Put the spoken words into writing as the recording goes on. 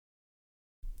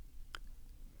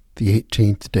the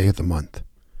 18th day of the month.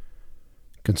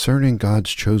 Concerning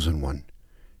God's chosen one,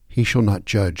 he shall not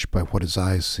judge by what his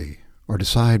eyes see, or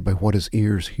decide by what his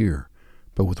ears hear,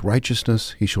 but with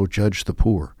righteousness he shall judge the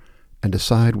poor, and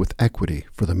decide with equity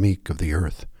for the meek of the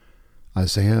earth.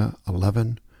 Isaiah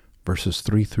 11, verses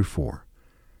 3 through 4.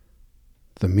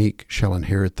 The meek shall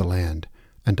inherit the land,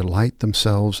 and delight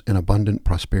themselves in abundant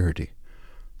prosperity.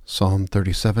 Psalm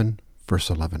 37, verse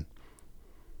 11.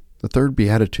 The third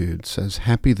beatitude says,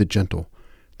 Happy the gentle,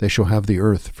 they shall have the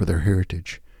earth for their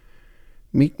heritage.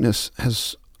 Meekness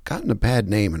has gotten a bad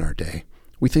name in our day.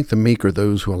 We think the meek are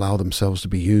those who allow themselves to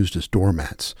be used as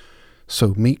doormats.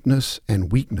 So meekness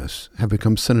and weakness have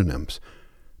become synonyms.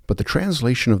 But the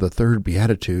translation of the third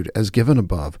beatitude, as given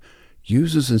above,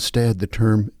 uses instead the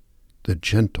term the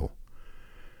gentle.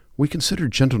 We consider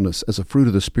gentleness as a fruit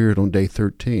of the Spirit on day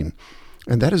 13,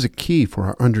 and that is a key for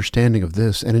our understanding of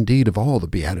this and indeed of all the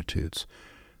Beatitudes.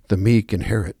 The meek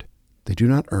inherit. They do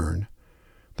not earn.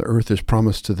 The earth is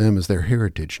promised to them as their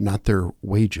heritage, not their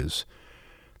wages.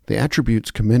 The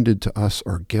attributes commended to us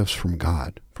are gifts from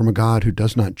a God who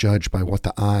does not judge by what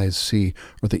the eyes see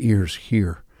or the ears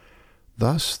hear.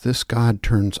 Thus, this God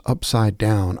turns upside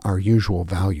down our usual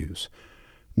values.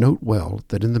 Note well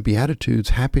that in the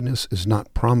Beatitudes, happiness is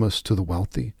not promised to the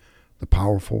wealthy, the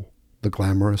powerful, the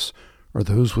glamorous, or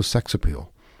those with sex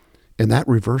appeal. In that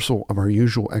reversal of our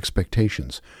usual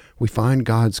expectations, we find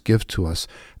God's gift to us,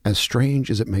 as strange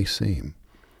as it may seem.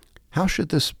 How should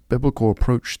this biblical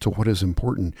approach to what is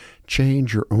important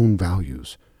change your own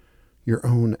values, your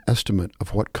own estimate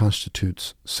of what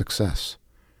constitutes success?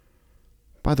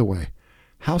 By the way,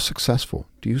 how successful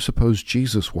do you suppose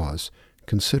Jesus was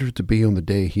considered to be on the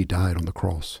day he died on the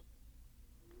cross?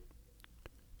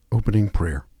 Opening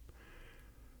prayer.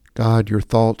 God, your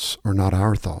thoughts are not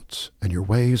our thoughts, and your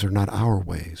ways are not our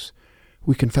ways.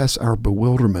 We confess our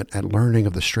bewilderment at learning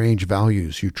of the strange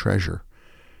values you treasure.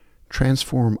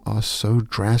 Transform us so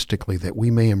drastically that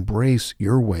we may embrace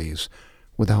your ways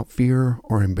without fear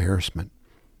or embarrassment.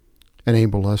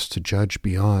 Enable us to judge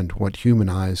beyond what human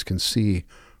eyes can see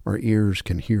or ears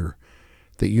can hear,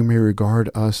 that you may regard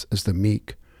us as the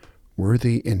meek,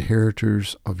 worthy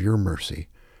inheritors of your mercy,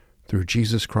 through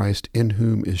Jesus Christ, in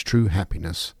whom is true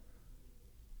happiness.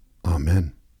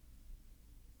 Amen.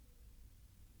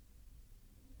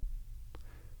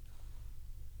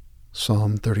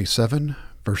 Psalm 37,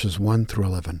 verses 1 through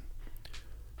 11.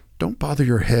 Don't bother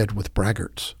your head with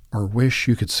braggarts, or wish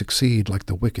you could succeed like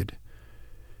the wicked.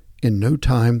 In no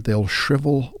time they'll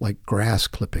shrivel like grass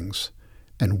clippings,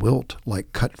 and wilt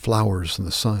like cut flowers in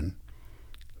the sun.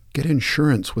 Get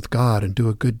insurance with God and do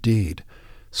a good deed.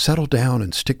 Settle down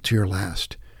and stick to your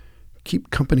last. Keep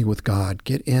company with God.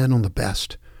 Get in on the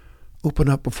best. Open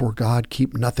up before God.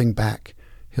 Keep nothing back.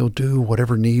 He'll do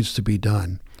whatever needs to be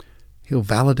done. He'll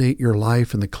validate your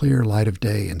life in the clear light of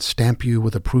day and stamp you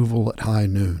with approval at high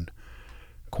noon.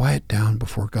 Quiet down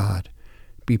before God.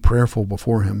 Be prayerful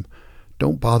before Him.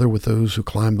 Don't bother with those who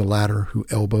climb the ladder, who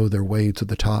elbow their way to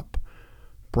the top.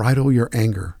 Bridle your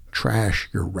anger. Trash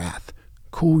your wrath.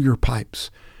 Cool your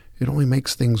pipes. It only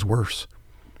makes things worse.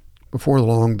 Before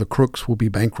long, the crooks will be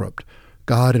bankrupt.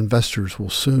 God investors will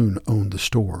soon own the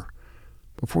store.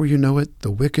 Before you know it,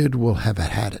 the wicked will have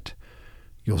had it.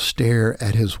 You'll stare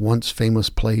at his once famous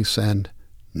place and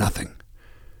nothing.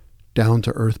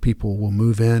 Down-to-earth people will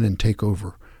move in and take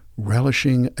over,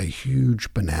 relishing a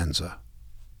huge bonanza.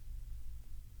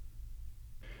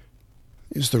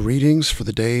 Is the readings for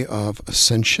the day of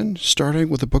Ascension, starting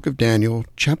with the book of Daniel,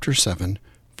 chapter 7,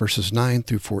 verses 9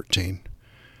 through 14.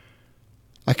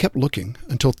 I kept looking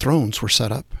until thrones were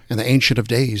set up, and the Ancient of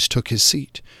Days took his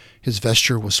seat. His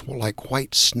vesture was like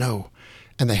white snow,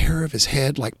 and the hair of his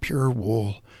head like pure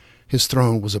wool. His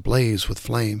throne was ablaze with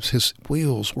flames. His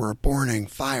wheels were a burning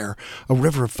fire. A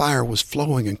river of fire was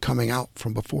flowing and coming out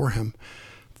from before him.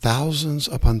 Thousands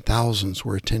upon thousands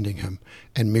were attending him,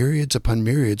 and myriads upon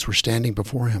myriads were standing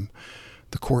before him.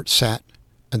 The court sat,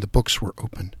 and the books were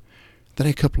open. Then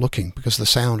I kept looking, because the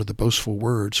sound of the boastful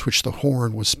words which the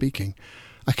horn was speaking.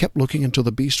 I kept looking until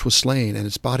the beast was slain, and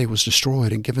its body was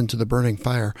destroyed and given to the burning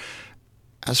fire.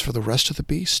 As for the rest of the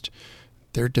beast,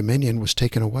 their dominion was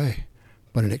taken away,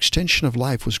 but an extension of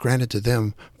life was granted to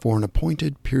them for an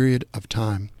appointed period of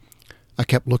time. I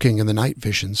kept looking in the night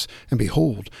visions, and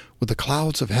behold, with the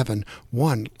clouds of heaven,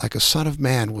 one like a son of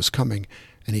man was coming,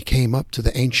 and he came up to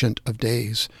the Ancient of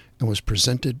Days, and was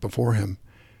presented before him.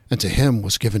 And to him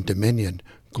was given dominion,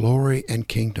 glory, and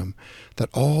kingdom, that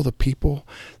all the people,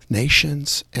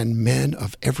 nations, and men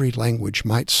of every language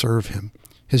might serve him.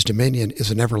 His dominion is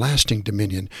an everlasting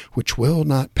dominion, which will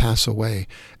not pass away,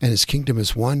 and his kingdom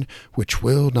is one which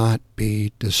will not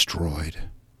be destroyed.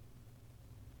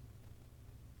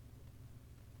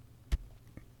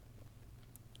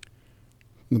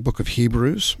 In the book of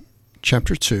Hebrews,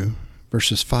 chapter 2,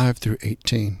 verses 5 through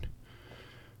 18.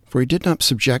 For he did not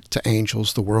subject to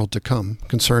angels the world to come,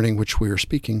 concerning which we are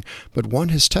speaking, but one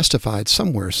has testified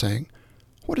somewhere, saying,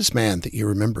 What is man that you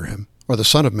remember him, or the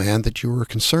Son of Man that you are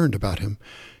concerned about him?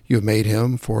 You have made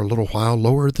him for a little while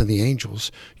lower than the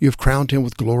angels. You have crowned him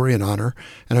with glory and honor,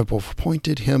 and have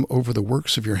appointed him over the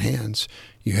works of your hands.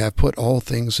 You have put all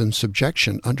things in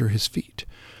subjection under his feet.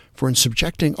 For in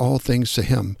subjecting all things to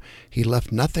him, he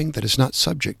left nothing that is not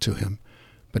subject to him.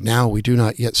 But now we do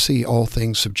not yet see all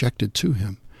things subjected to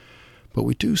him. But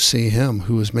we do see him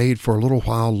who is made for a little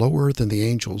while lower than the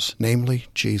angels, namely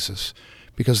Jesus,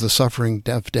 because the suffering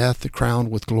of death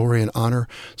crowned with glory and honor,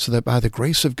 so that by the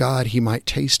grace of God he might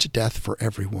taste death for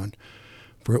everyone.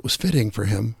 For it was fitting for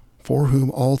him, for whom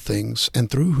all things, and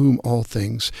through whom all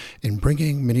things, in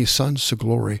bringing many sons to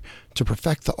glory, to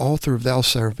perfect the author of their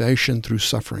salvation through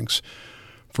sufferings.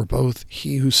 For both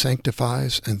he who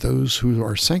sanctifies and those who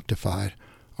are sanctified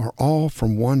are all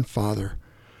from one Father.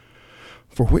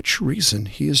 For which reason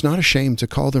he is not ashamed to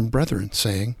call them brethren,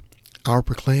 saying, I will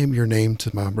proclaim your name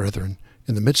to my brethren.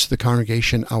 In the midst of the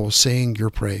congregation I will sing your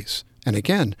praise. And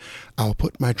again, I will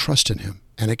put my trust in him.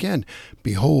 And again,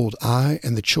 behold, I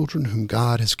and the children whom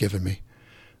God has given me.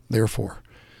 Therefore,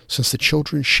 since the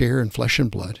children share in flesh and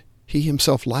blood, he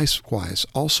himself likewise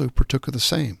also partook of the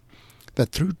same,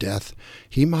 that through death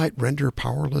he might render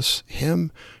powerless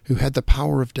him who had the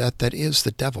power of death, that is,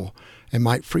 the devil, and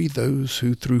might free those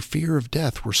who through fear of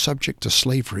death were subject to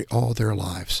slavery all their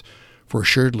lives. For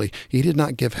assuredly he did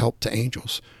not give help to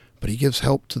angels, but he gives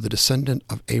help to the descendant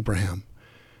of Abraham.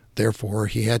 Therefore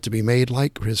he had to be made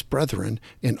like his brethren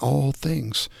in all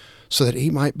things, so that he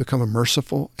might become a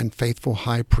merciful and faithful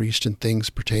high priest in things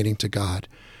pertaining to God,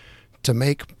 to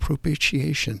make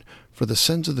propitiation for the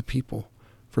sins of the people.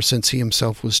 For since he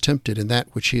himself was tempted in that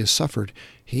which he has suffered,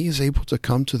 he is able to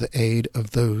come to the aid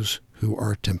of those who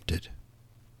are tempted.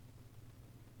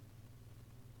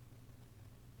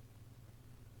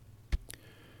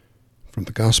 From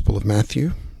the Gospel of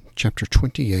Matthew, chapter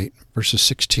 28, verses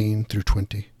 16 through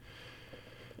 20.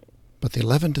 But the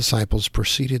 11 disciples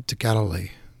proceeded to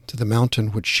Galilee, to the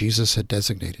mountain which Jesus had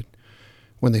designated.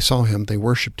 When they saw him, they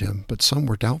worshipped him, but some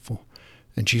were doubtful.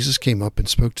 And Jesus came up and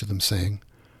spoke to them, saying,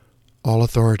 All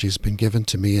authority has been given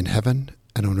to me in heaven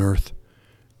and on earth.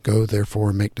 Go, therefore,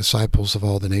 and make disciples of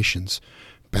all the nations,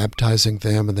 baptizing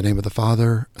them in the name of the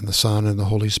Father, and the Son, and the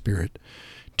Holy Spirit,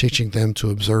 teaching them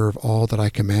to observe all that I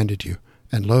commanded you.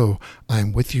 And lo, I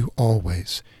am with you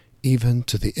always, even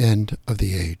to the end of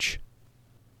the age.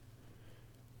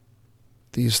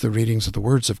 These are the readings of the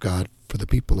words of God for the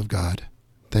people of God.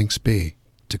 Thanks be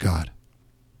to God.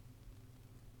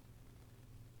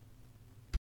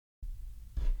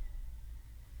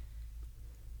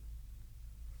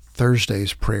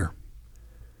 Thursday's Prayer.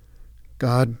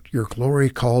 God, your glory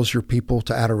calls your people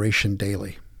to adoration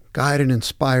daily. Guide and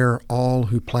inspire all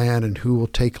who plan and who will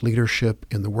take leadership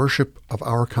in the worship of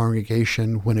our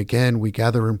congregation when again we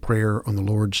gather in prayer on the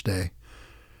Lord's Day.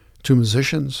 To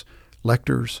musicians,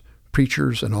 lectors,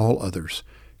 preachers, and all others,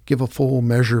 give a full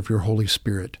measure of your Holy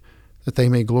Spirit, that they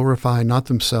may glorify not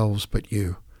themselves but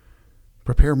you.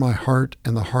 Prepare my heart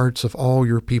and the hearts of all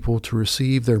your people to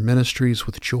receive their ministries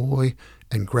with joy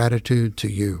and gratitude to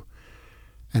you,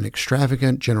 and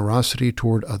extravagant generosity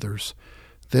toward others.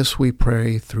 This we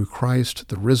pray through Christ,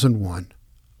 the risen one.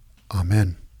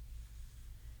 Amen.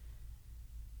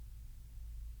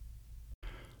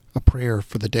 A prayer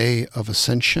for the day of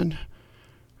Ascension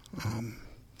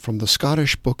from the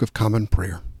Scottish Book of Common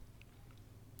Prayer.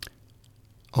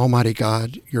 Almighty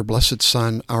God, your blessed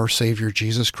Son, our Savior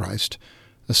Jesus Christ,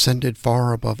 ascended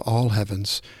far above all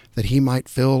heavens, that he might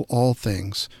fill all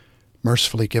things.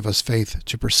 Mercifully give us faith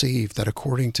to perceive that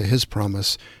according to his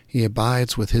promise, he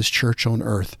abides with his church on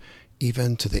earth,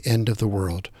 even to the end of the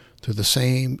world, through the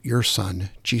same your Son,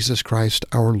 Jesus Christ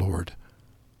our Lord.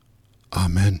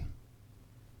 Amen.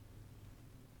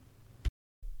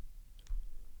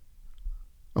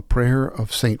 A prayer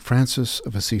of St. Francis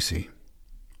of Assisi.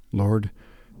 Lord,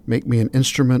 make me an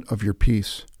instrument of your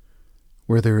peace.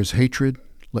 Where there is hatred,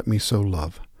 let me sow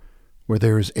love. Where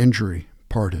there is injury,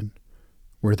 pardon.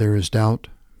 Where there is doubt,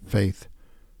 faith.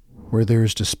 Where there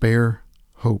is despair,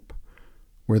 hope.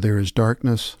 Where there is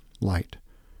darkness, light.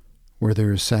 Where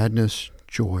there is sadness,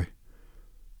 joy.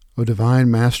 O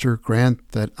divine Master,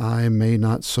 grant that I may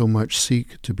not so much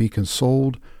seek to be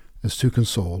consoled as to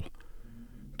console,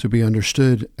 to be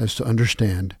understood as to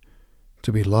understand,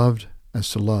 to be loved as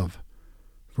to love.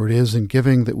 For it is in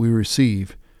giving that we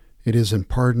receive, it is in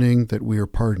pardoning that we are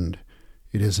pardoned,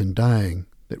 it is in dying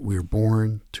that we are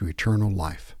born to eternal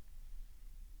life.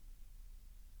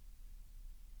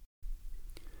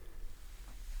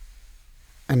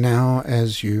 And now,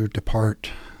 as you depart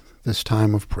this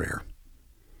time of prayer,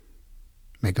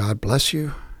 may God bless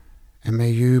you, and may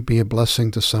you be a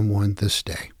blessing to someone this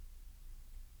day.